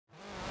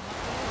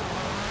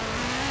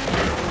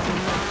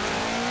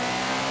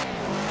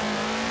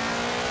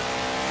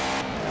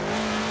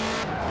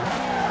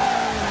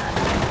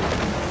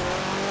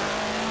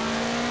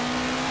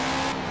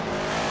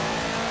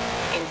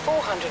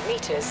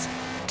meters,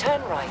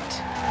 turn right.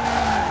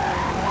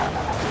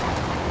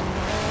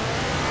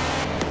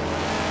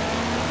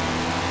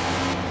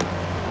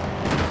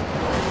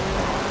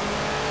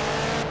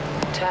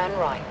 Turn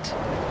right.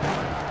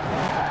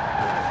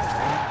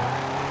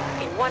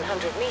 In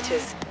 100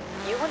 meters,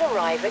 you will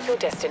arrive at your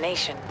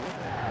destination.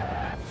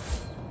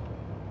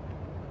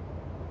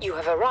 You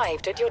have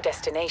arrived at your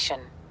destination.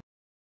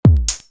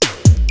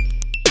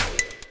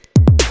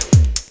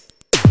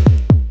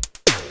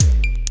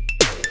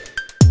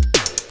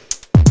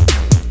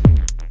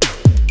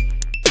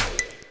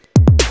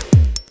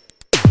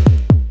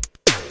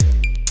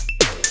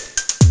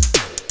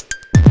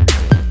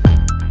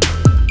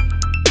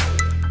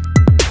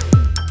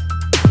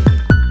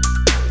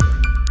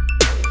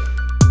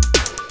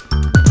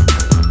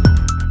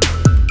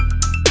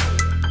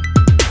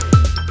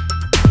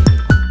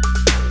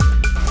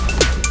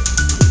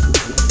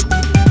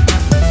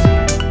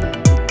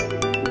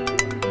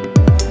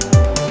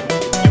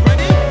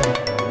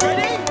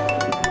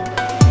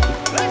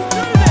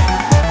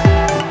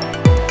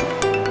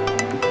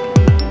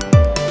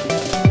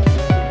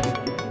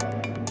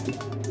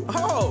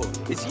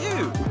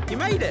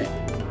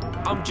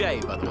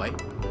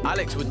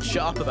 Alex wouldn't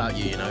shut up about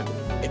you, you know.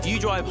 If you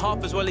drive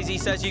half as well as he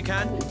says you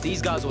can,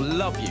 these guys will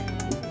love you.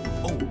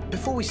 Oh,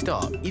 before we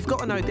start, you've got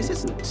to know this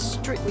isn't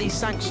strictly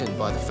sanctioned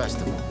by the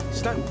festival.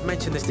 So don't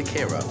mention this to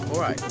Kira,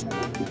 all right?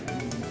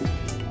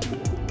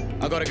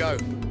 I gotta go.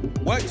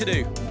 Work to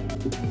do.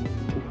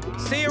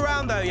 See you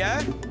around though,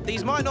 yeah?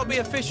 These might not be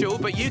official,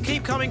 but you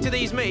keep coming to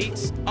these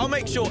meets. I'll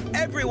make sure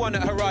everyone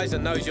at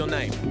Horizon knows your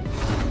name.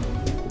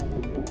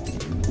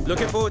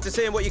 Looking forward to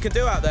seeing what you can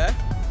do out there.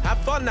 Have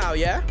fun now,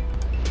 yeah?